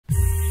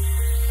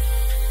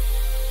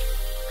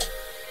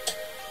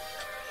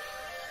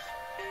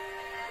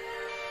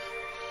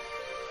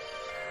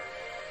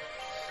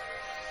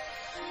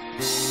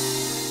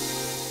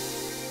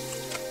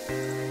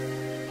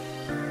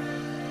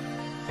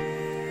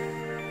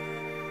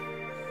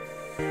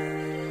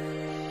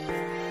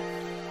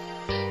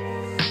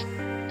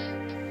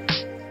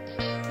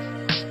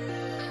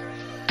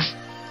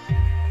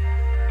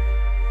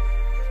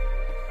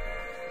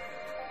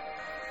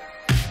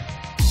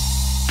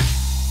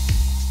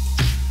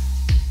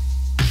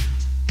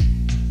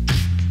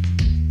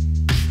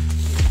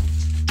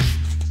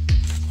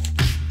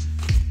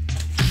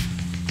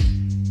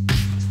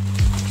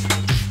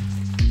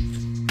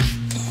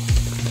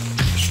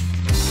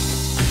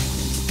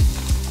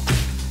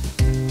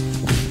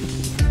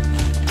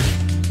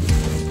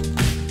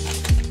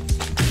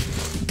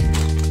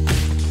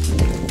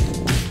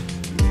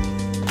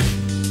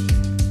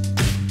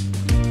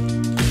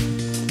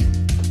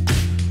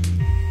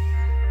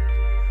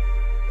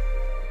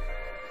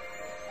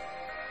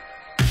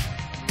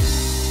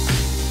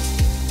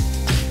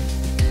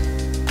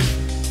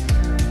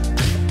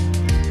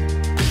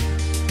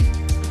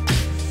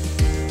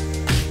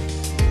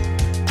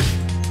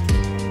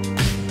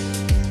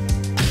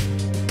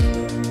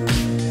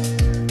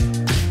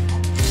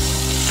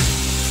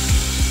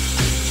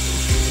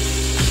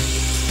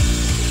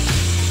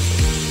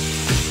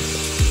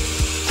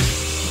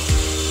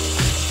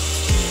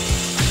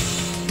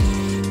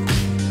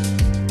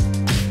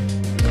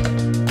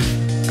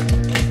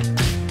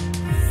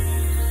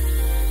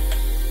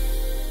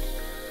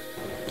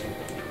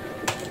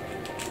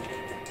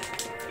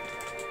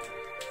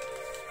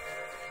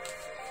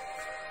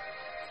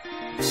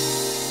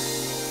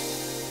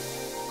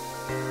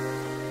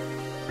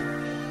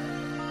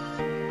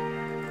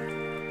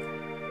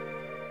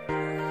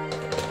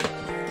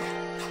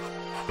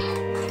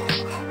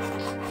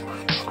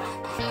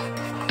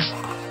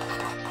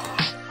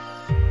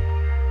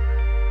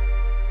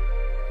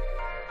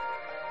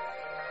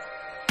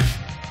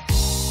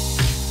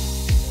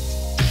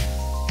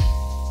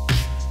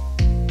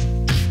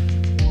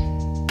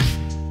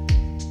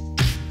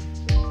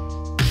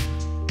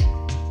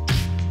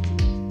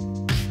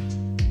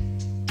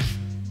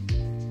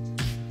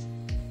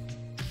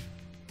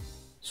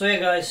So yeah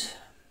guys,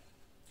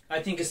 I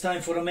think it's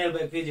time for a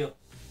mailbag video.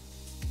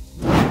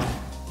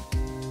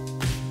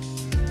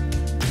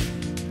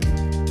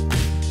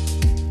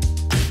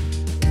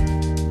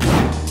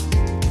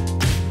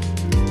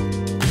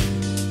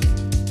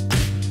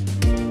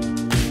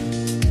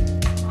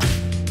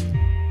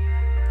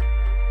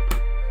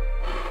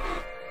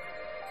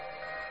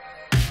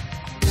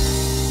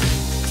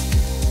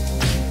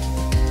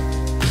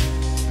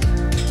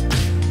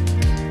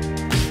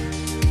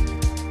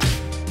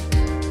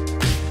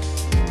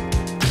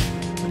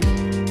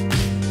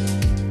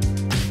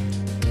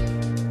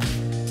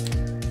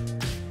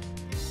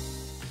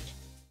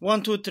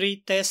 One, two,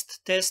 three,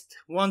 test, test.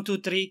 1, 2,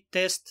 3,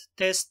 test,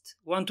 test.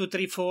 1, 2,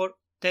 3, 4,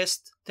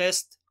 test,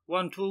 test.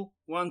 1, 2,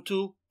 1,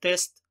 2,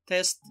 test,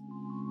 test.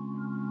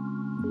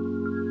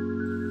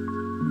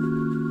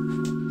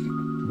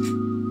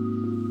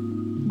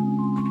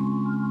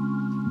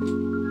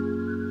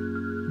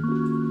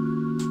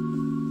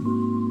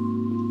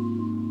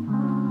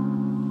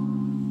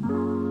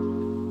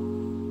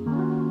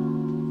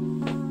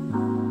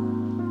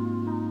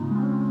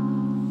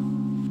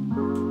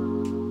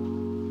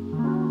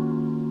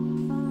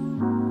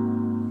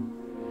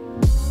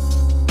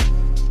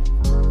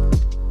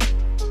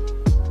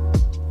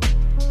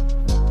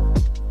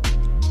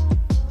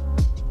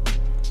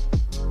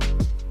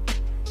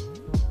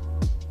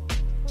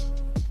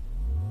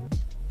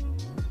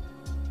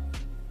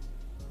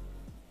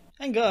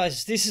 And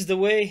guys, this is the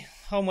way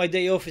how my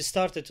day off is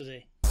started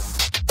today.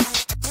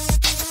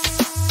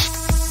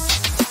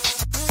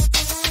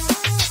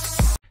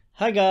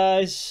 Hi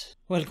guys,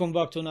 welcome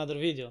back to another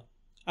video.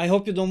 I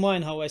hope you don't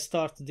mind how I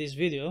start this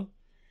video.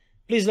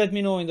 Please let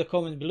me know in the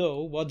comment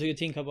below what do you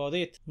think about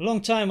it. Long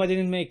time I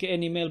didn't make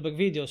any mailbag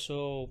video,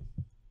 so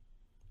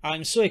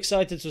I'm so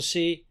excited to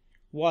see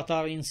what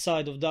are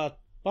inside of that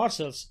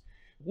parcels.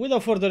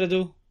 Without further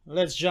ado,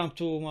 let's jump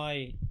to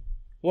my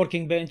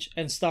working bench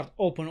and start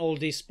open all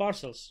these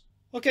parcels.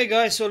 Okay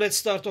guys, so let's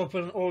start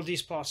open all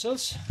these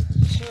parcels.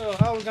 So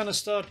I'm gonna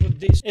start with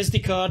this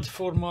SD card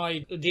for my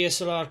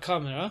DSLR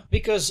camera,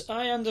 because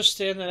I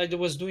understand, and I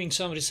was doing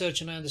some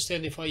research, and I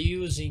understand if I'm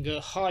using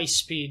a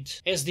high-speed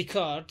SD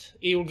card,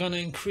 it will gonna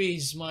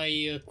increase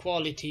my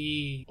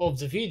quality of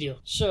the video.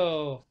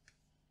 So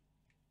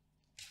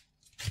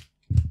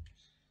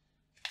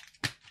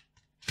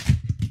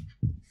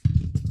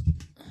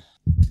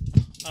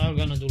I'm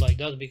gonna do like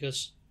that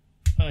because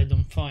I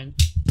don't find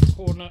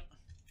corner.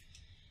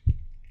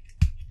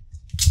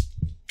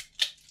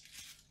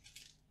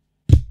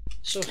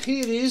 So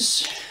here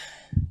is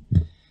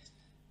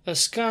a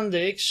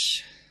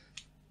Scandex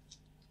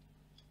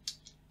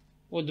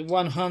with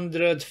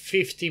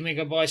 150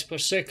 megabytes per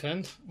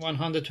second,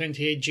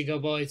 128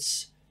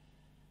 gigabytes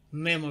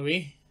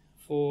memory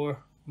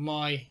for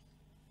my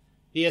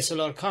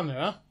DSLR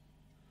camera.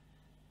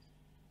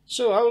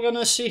 So I'm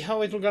gonna see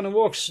how it will gonna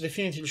work.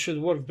 Definitely should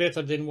work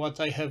better than what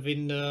I have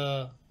in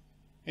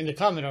the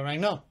camera right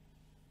now.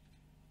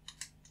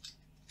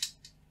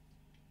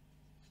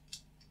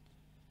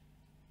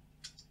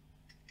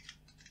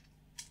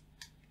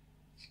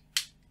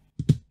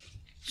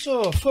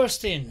 So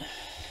first thing,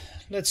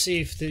 let's see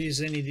if there is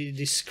any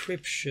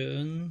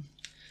description.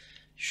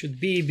 Should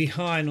be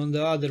behind on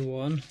the other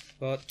one,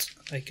 but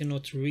I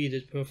cannot read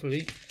it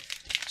properly.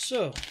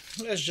 So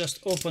let's just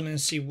open and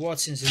see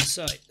what's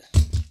inside.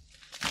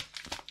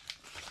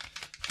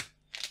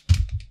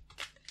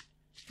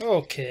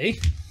 Okay,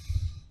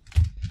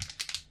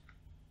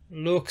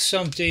 looks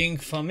something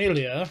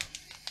familiar.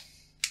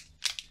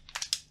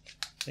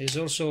 There's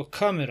also a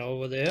camera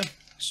over there,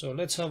 so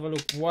let's have a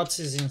look what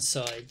is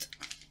inside.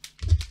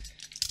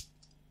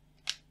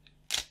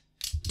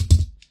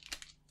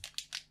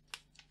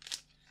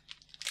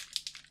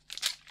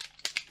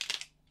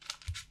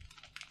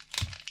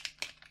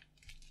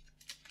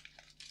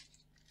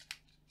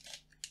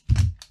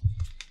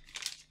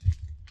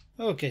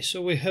 Okay,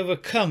 so we have a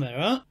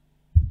camera.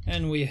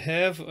 And we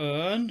have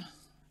an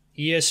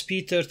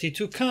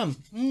ESP32 cam.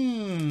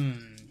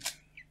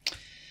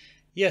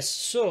 Yes,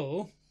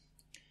 so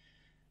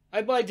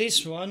I buy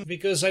this one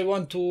because I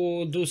want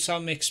to do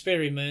some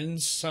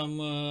experiments,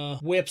 some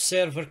web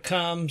server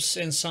cams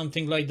and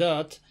something like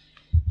that.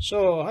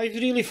 So I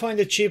really find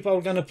it cheap.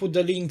 I'm gonna put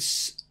the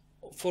links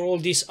for all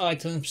these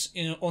items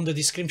on the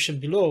description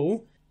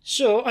below.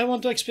 So I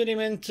want to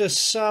experiment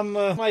some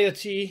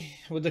IoT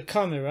with the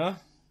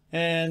camera.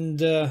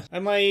 And I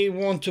might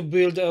want to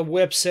build a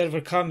web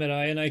server camera,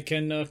 and I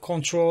can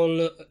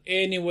control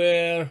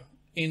anywhere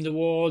in the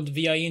world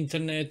via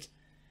internet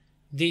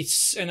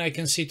this, and I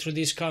can see through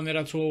this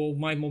camera through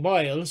my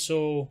mobile.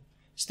 So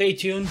stay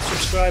tuned,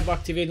 subscribe,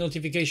 activate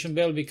notification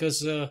bell,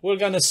 because we're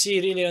gonna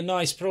see really a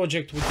nice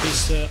project with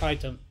this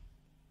item.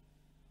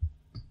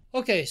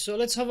 Okay, so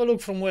let's have a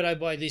look from where I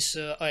buy this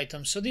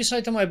item. So this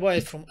item I buy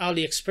it from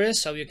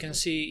AliExpress. How you can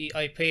see,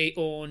 I pay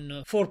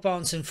on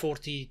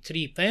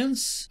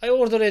 £4.43. I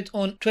ordered it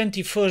on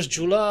 21st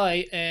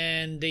July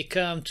and they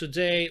come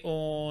today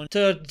on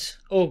 3rd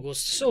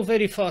August. So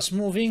very fast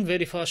moving,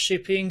 very fast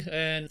shipping,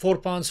 and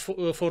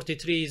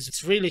 £4.43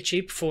 is really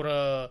cheap for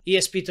a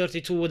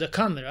ESP32 with a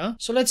camera.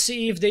 So let's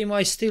see if they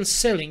might still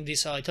selling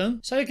this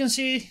item. So you can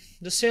see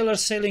the seller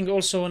selling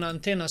also an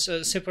antenna,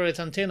 a separate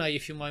antenna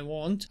if you might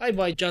want. I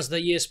buy just the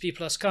ESP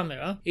plus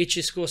camera. Each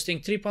is costing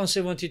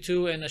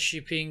 £3.72 and a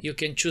shipping you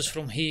can choose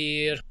from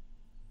here.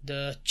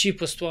 The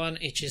cheapest one,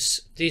 which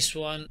is this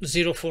one,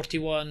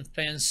 0.41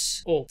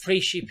 pence. Oh,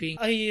 free shipping.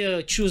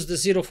 I choose the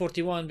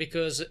 0.41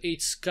 because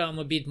it's come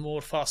a bit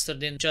more faster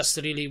than just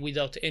really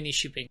without any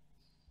shipping.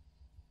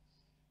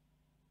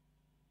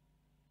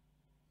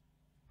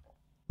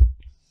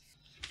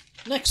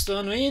 Next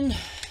one in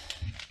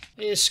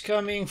is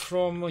coming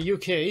from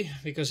UK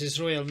because it's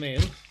Royal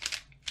Mail.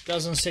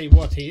 Doesn't say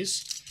what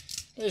is.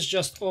 Let's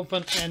just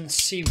open and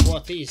see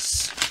what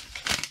is.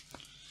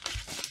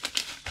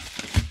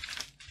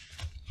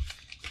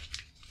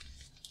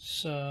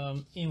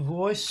 Some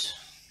invoice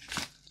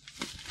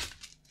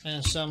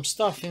and some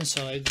stuff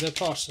inside the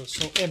parcel,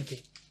 so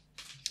empty.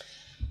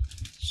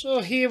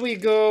 So here we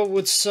go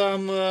with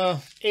some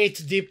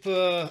 8 deep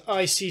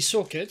IC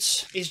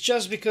sockets. It's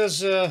just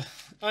because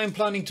I'm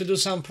planning to do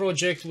some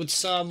project with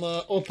some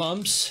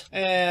op-amps,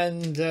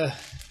 and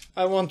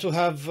I want to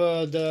have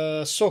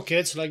the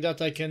sockets like that.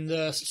 I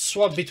can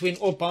swap between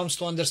op-amps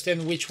to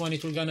understand which one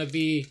it will gonna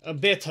be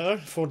better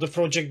for the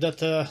project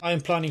that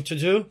I'm planning to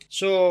do.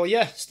 So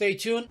yeah, stay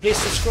tuned. Please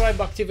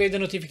subscribe, activate the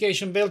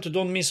notification bell to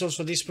don't miss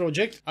also this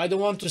project. I don't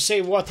want to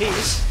say what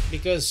is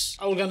because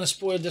I'm gonna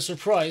spoil the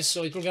surprise,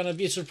 so it will gonna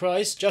be a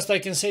surprise. Just I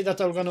can say that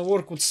I'm gonna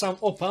work with some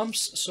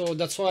op-amps, so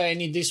that's why I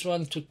need this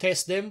one to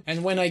test them,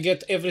 and when I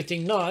get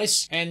everything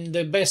nice and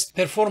the best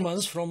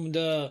performance from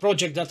the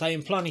project that I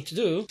am planning to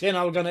do, then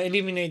I'm gonna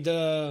eliminate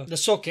the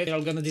socket.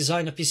 I'm gonna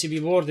design a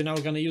PCB board and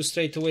I'm gonna use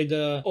straight away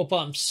the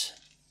op-amps.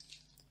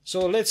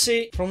 So let's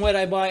see from where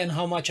I buy and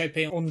how much I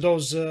pay on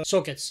those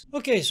sockets.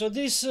 Okay, so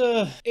these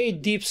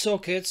 8 deep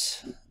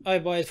sockets I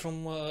buy it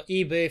from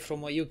eBay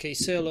from a UK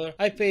seller.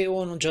 I pay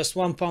on just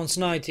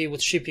 £1.90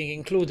 with shipping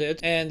included,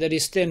 and there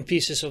is 10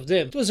 pieces of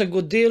them. It was a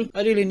good deal.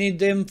 I really need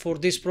them for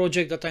this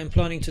project that I'm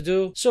planning to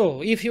do.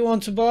 So if you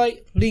want to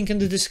buy, link in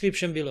the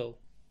description below.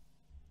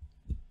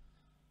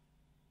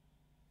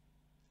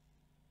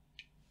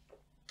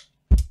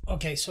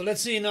 Okay, so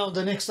let's see now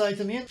the next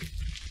item in.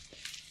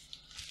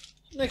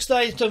 Next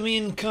item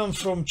in come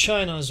from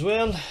China as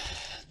well.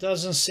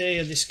 Doesn't say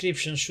a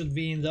description, should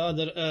be in the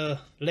other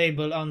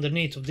label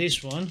underneath of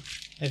this one.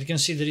 As you can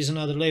see, there is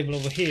another label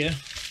over here.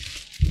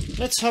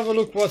 Let's have a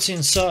look what's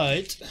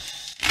inside.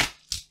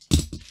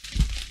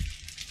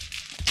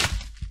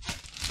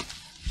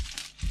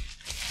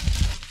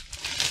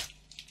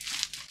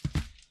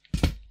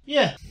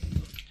 Yeah.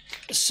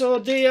 So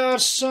there are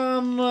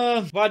some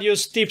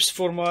various tips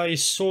for my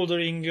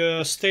soldering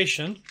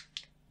station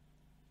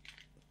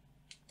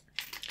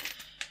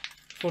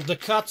for the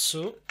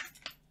Katsu,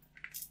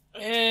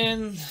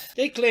 and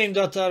they claim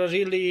that are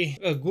really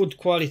a good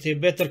quality,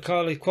 better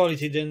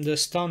quality than the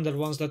standard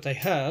ones that I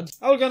had.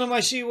 I'm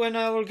gonna see when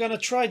I'm gonna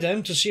try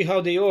them to see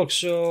how they work.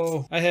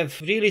 So I have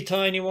really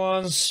tiny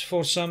ones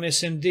for some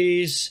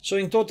SMDs. So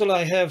in total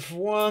I have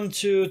 1,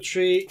 2,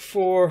 3,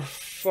 4,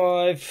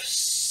 5,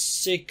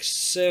 6,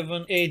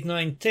 7, 8,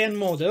 9, 10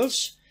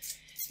 models,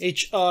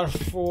 each are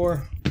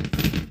for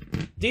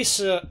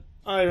this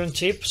iron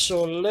tip.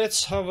 So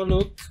let's have a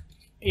look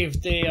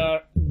if they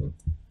are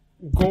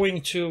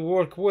going to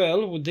work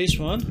well with this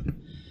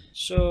one.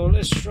 So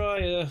let's try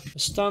a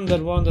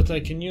standard one that I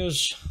can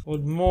use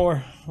with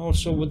more,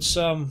 also with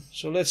some.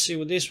 So let's see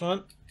with this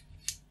one,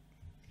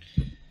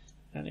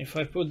 and if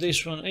I put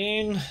this one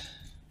in,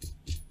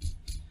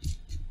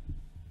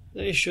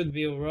 they should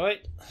be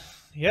alright.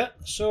 Yeah,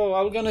 so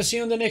I'm gonna see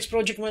on the next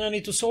project when I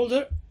need to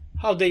solder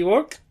how they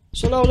work.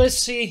 So now let's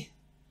see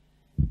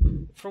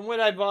from where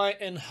I buy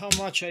and how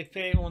much I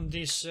pay on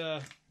this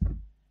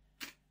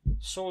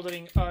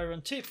soldering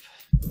iron tip.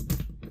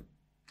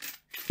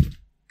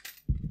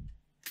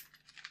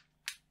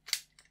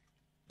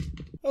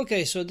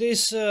 Okay, so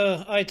these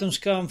items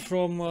come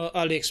from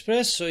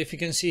AliExpress. So if you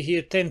can see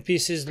here, 10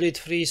 pieces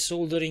lead-free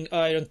soldering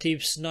iron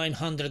tips,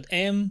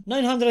 900M.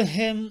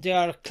 900M, they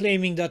are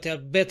claiming that they are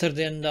better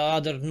than the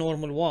other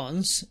normal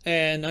ones.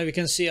 And now you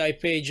can see I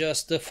pay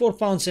just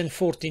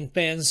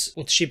 £4.14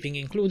 with shipping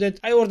included.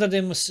 I ordered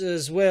them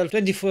as well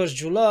 21st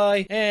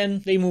July,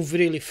 and they move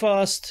really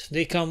fast.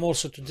 They come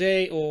also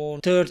today on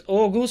 3rd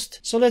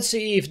August. So let's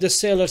see if the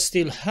sellers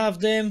still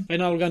have them.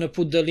 And I'm gonna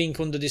put the link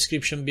on the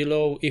description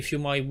below if you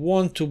might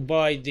want to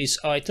buy these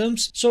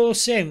items. So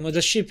same with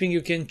the shipping,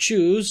 you can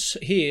choose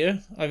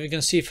here. As you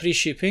can see, free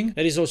shipping.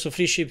 There is also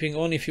free shipping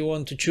on if you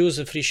want to choose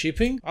a free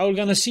shipping. I'm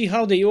gonna see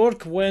how they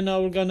work when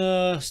I'm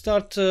gonna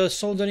start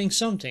soldering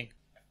something.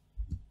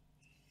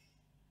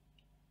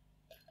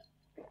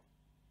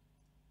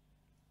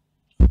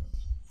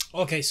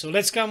 Okay, so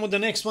let's come with the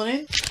next one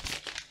in.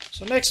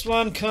 So next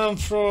one come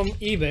from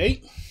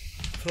eBay,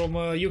 from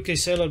a UK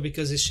seller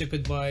because it's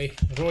shipped by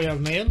Royal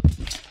Mail.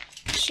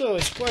 So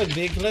it's quite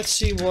big. Let's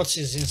see what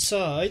is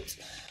inside.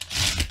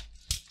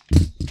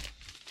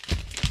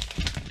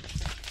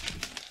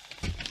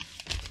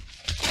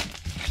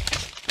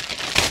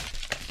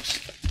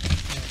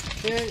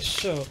 Okay,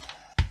 so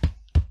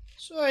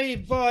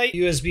I buy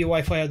USB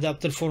Wi-Fi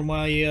adapter for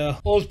my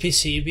old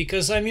PC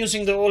because I'm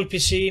using the old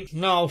PC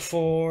now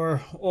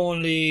for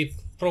only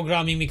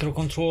programming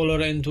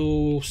microcontroller and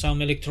do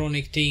some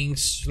electronic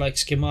things like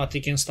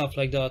schematic and stuff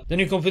like that. The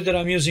new computer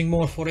I'm using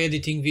more for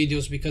editing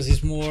videos because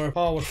it's more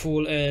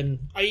powerful, and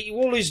I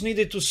always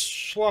needed to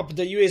swap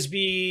the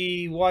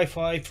USB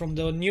Wi-Fi from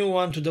the new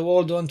one to the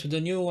old one to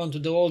the new one to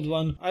the old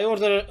one. I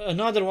order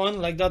another one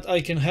like that.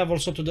 I can have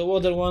also to the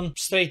other one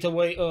straight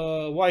away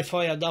a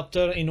Wi-Fi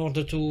adapter in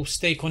order to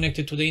stay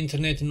connected to the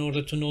internet, in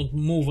order to not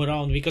move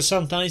around, because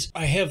sometimes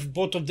I have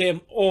both of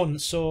them on,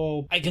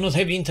 so I cannot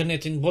have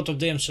internet in both of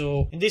them.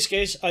 So in this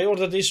case, I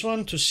ordered this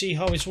one to see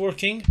how it's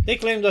working. They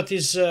claim that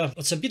it's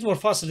a bit more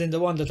faster than the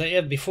one that I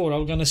had before.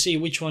 I'm gonna see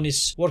which one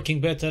is working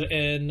better,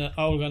 and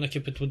I'm gonna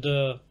keep it with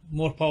the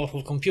more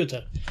powerful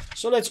computer.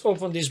 So let's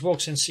open this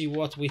box and see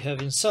what we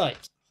have inside.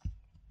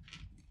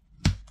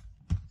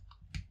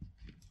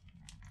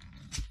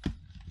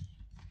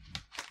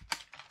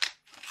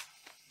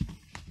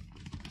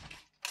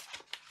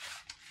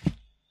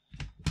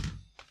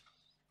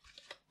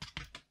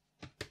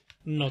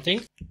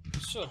 Nothing.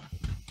 So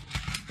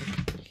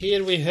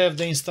here we have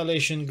the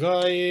installation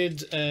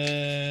guide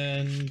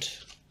and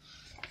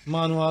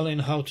manual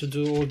and how to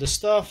do all the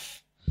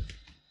stuff.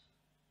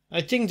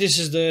 I think this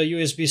is the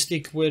USB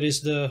stick where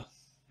is the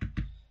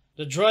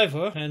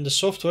driver and the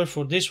software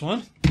for this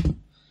one.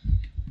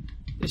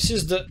 This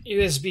is the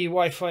USB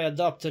Wi-Fi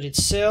adapter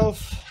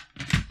itself.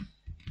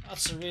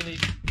 That's a really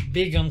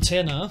big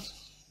antenna,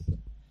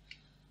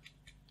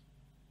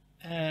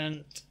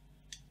 and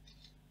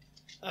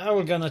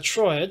I'm gonna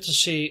try it to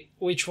see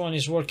which one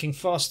is working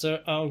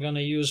faster. I'm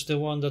gonna use the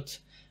one that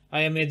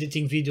I am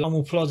editing video. I'm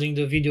uploading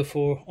the video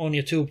for on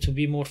YouTube to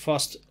be more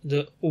fast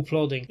the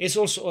uploading. It's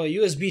also a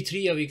USB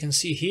 3 as you can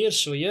see here,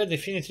 so yeah,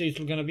 definitely it's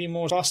gonna be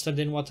more faster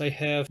than what I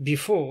have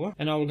before.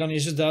 And I'm gonna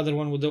use the other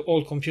one with the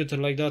old computer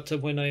like that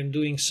when I'm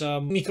doing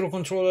some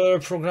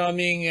microcontroller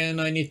programming and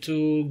I need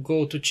to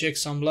go to check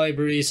some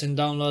libraries and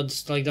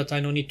downloads like that. I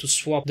don't need to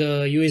swap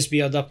the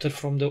USB adapter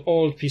from the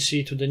old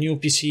PC to the new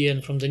PC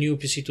and from the new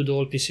PC to the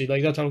old PC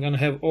like that. I'm gonna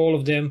have all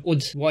of them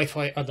with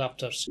Wi-Fi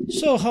adapters.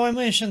 So how I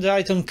mentioned, the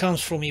item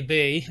comes from eBay.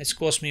 It's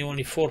cost me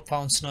only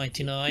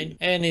 £4.99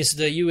 and it's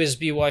the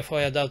USB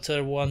Wi-Fi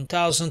adapter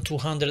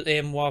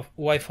 1200M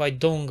Wi-Fi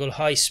dongle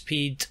high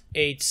speed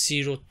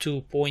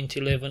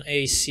 802.11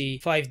 AC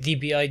 5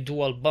 dBi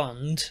dual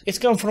band. It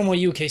comes from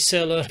a UK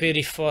seller,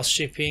 very fast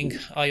shipping.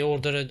 I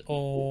ordered it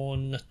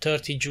on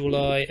 30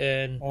 July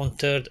and on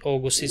 3rd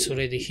August it's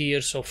already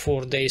here, so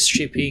 4 days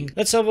shipping.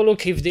 Let's have a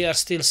look if they are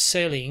still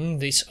selling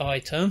this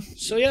item.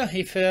 So yeah,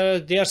 if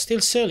they are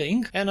still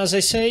selling, and as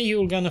I say,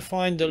 you're gonna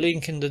find the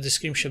link in the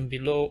description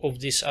below of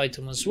this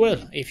item as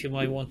well if you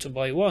might want to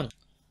buy one.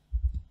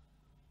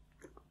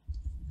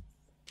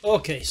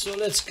 Okay, so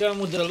let's come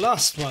with the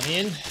last one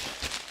in.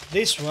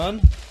 This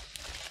one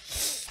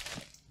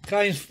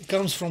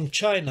comes from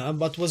China,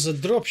 but was a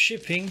drop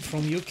shipping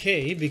from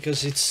UK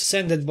because it's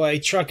sent by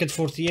Tracket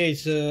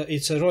 48.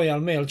 It's a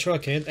Royal Mail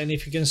Tracket, and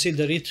if you can see,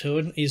 the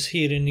return is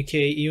here in UK,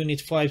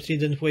 Unit 5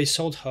 Trident Way,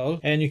 Southall,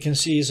 and you can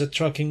see is a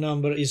tracking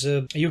number, is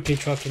a UK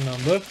tracking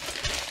number.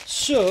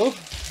 So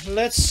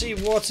let's see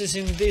what is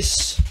in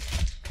this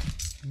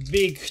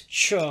big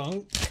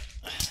chunk.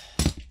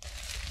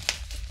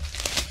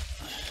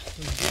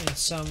 In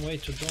some way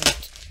to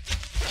don't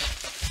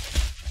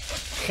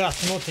cut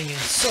nothing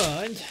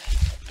inside.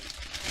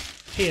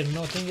 Here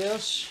nothing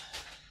else.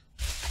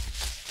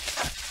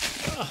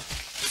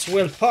 It's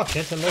well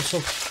packed and lots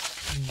of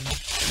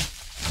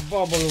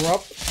bubble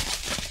wrap.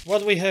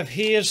 What we have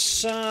here,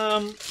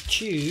 some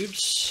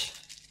tubes.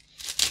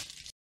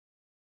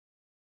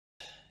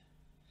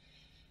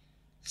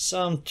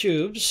 Some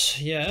tubes,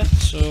 yeah.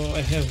 So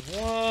I have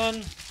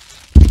 1,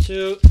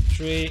 2,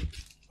 3,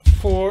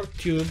 4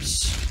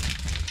 tubes.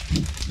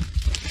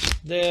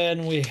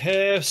 Then we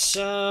have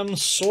some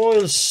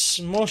soil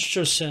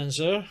moisture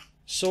sensor.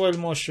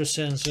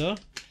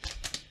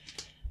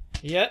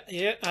 Yeah,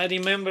 I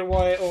remember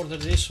why I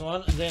ordered this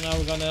one. Then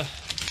I'm gonna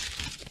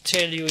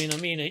tell you in a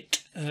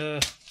minute.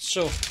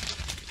 So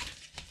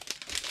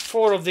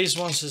 4 of these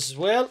ones as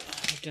well.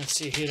 You can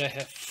see here I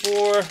have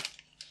 4.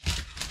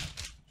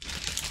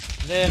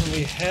 Then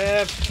we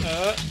have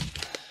a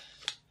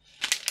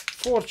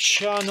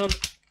 4-channel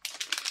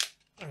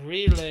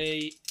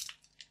relay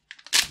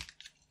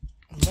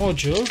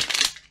module.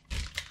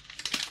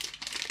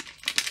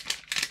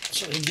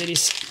 So there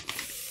is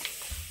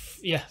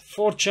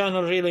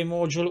 4-channel relay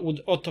module with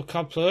auto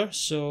coupler,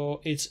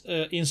 so it's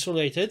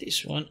insulated.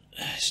 This one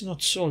is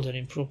not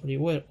soldering properly.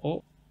 Where?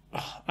 Oh,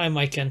 I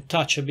might can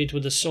touch a bit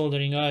with the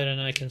soldering iron.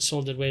 I can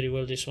solder very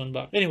well this one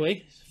back.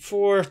 Anyway,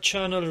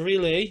 4-channel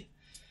relay.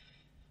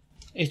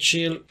 It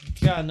will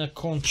gonna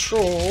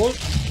control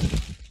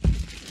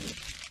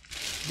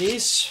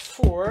these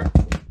 4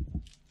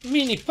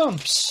 mini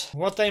pumps.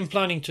 What I'm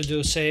planning to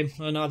do, say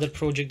another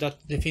project that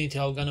definitely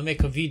I'm gonna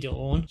make a video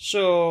on.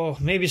 So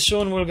maybe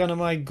soon we're gonna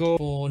might go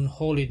on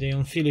holiday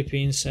on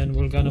Philippines, and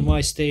we're gonna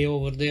might stay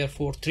over there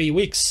for 3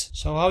 weeks.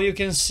 So how you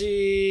can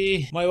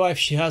see, my wife,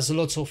 she has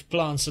lots of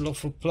plants, a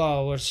lot of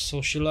flowers,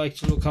 so she likes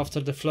to look after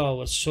the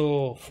flowers.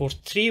 So for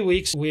 3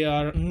 weeks we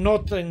are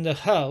not in the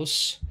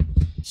house.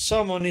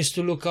 Someone needs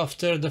to look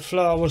after the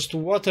flowers, to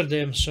water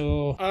them.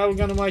 So I'm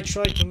gonna might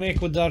try to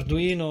make with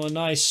Arduino a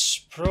nice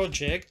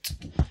project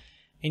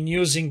in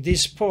using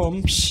these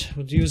pumps,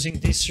 with using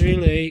this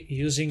relay,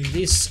 using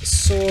this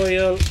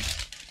soil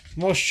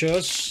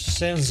moisture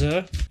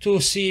sensor, to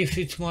see if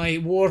it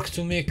might work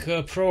to make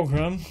a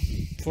program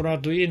for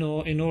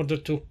Arduino in order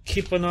to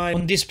keep an eye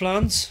on these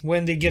plants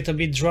when they get a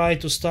bit dry,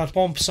 to start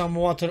pump some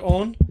water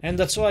on. And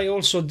that's why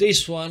also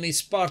this one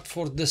is part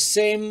for the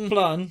same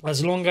plan,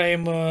 as long as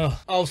I'm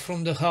out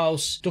from the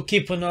house, to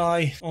keep an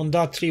eye on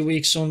that 3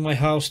 weeks on my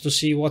house to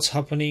see what's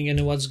happening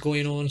and what's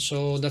going on.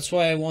 So that's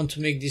why I want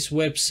to make this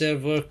web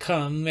server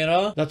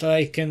camera that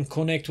I can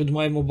connect with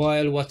my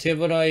mobile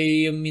whatever I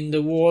am in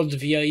the world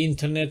via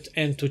internet,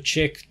 and to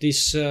check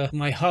this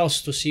my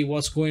house to see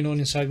what's going on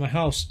inside my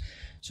house.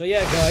 So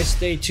yeah guys,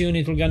 stay tuned,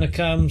 it will gonna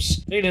come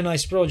really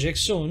nice project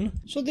soon.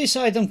 So this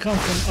item come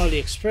from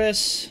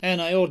AliExpress,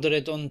 and I ordered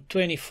it on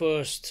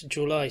 21st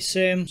July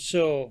same,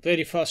 so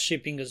very fast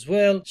shipping as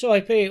well. So I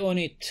pay on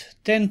it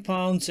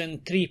 £10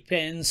 and 3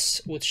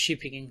 pence with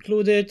shipping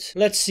included.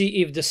 Let's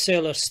see if the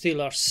sellers still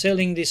are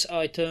selling this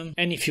item,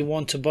 and if you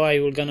want to buy,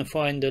 we're gonna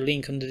find the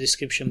link in the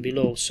description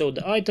below. So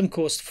the item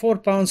cost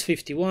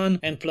 £4.51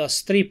 and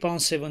plus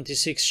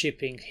 £3.76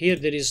 shipping. Here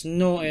there is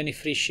no any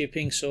free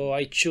shipping, so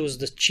I choose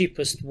the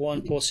cheapest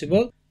one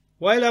possible.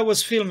 While I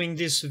was filming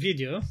this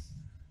video,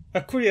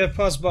 a courier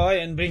passed by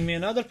and bring me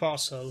another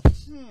parcel.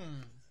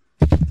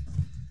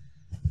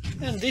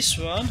 And this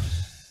one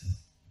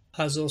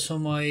has also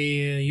my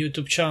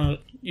YouTube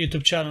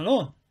channel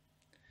on.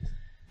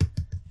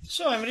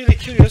 So I'm really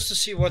curious to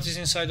see what is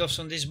inside of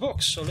this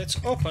box. So let's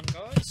open,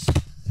 guys.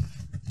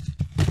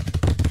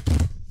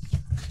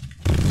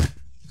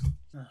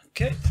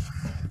 Okay.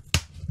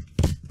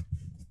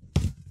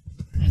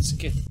 Let's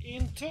get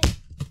into.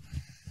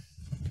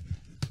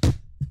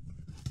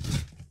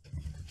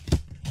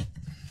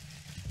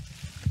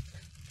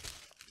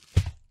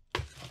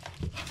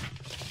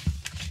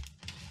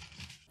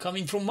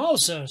 Coming from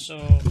Mouser, so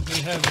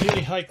we have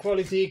really high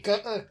quality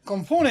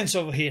components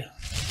over here.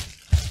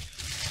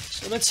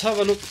 So let's have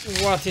a look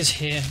what is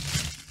here.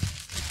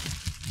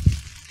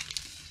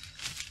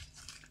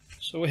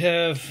 So we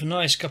have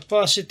nice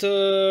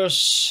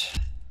capacitors.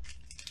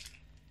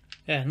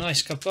 Yeah,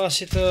 nice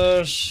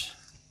capacitors.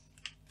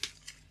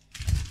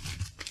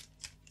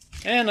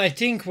 And I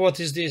think, what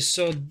is this?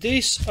 So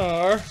this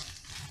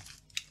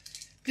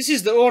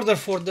is the order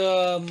for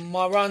the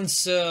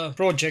Marantz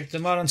project, the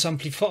Marantz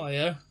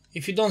amplifier.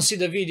 If you don't see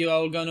the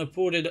video, I'm gonna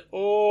put it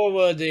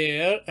over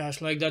there,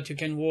 as like that you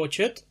can watch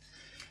it.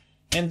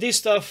 And this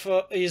stuff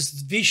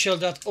is Vishal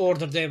that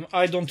ordered them.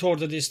 I don't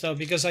order this stuff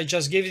because I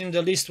just gave him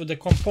the list with the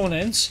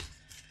components,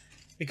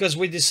 because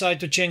we decide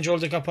to change all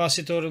the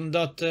capacitor on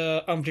that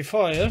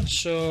amplifier.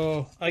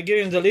 So I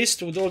gave him the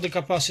list with all the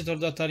capacitors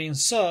that are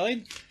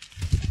inside.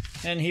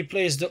 And he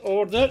placed the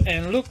order,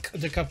 and look,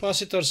 the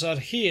capacitors are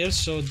here.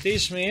 So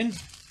this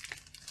means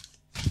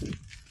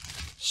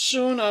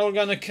soon I'm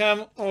gonna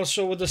come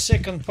also with the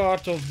second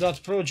part of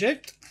that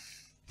project.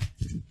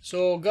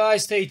 So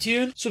guys, stay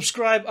tuned,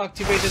 subscribe,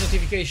 activate the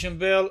notification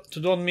bell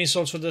to don't miss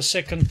also the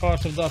second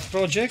part of that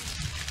project.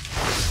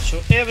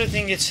 So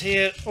everything is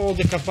here, all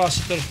the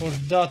capacitor for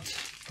that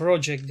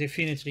project,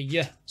 definitely,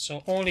 yeah.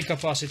 So only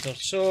capacitor.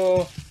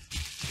 So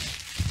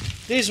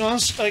these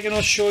ones, I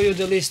cannot show you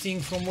the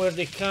listing from where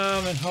they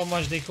come and how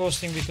much they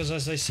costing, because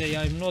as I say,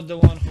 I'm not the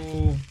one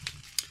who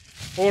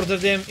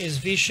ordered them. Is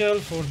Vishal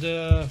for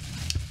the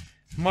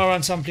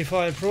Marantz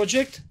amplifier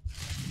project.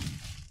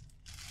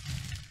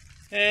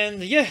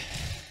 And yeah,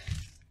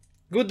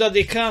 good that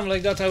they come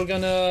like that. I'm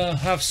gonna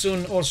have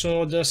soon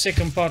also the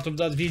second part of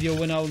that video,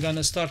 when I'm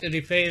gonna start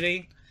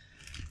repairing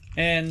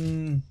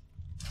and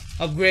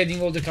upgrading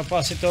all the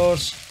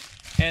capacitors,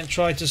 and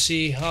try to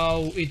see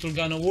how it will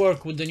gonna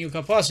work with the new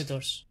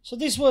capacitors. So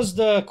this was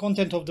the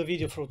content of the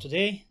video for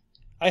today.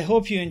 I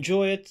hope you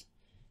enjoy it.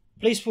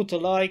 Please put a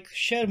like,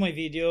 share my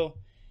video,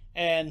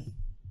 and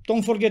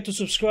don't forget to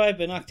subscribe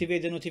and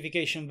activate the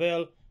notification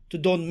bell to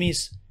don't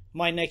miss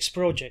my next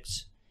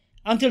projects.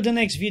 Until the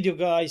next video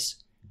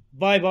guys,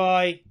 bye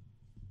bye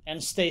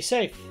and stay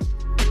safe.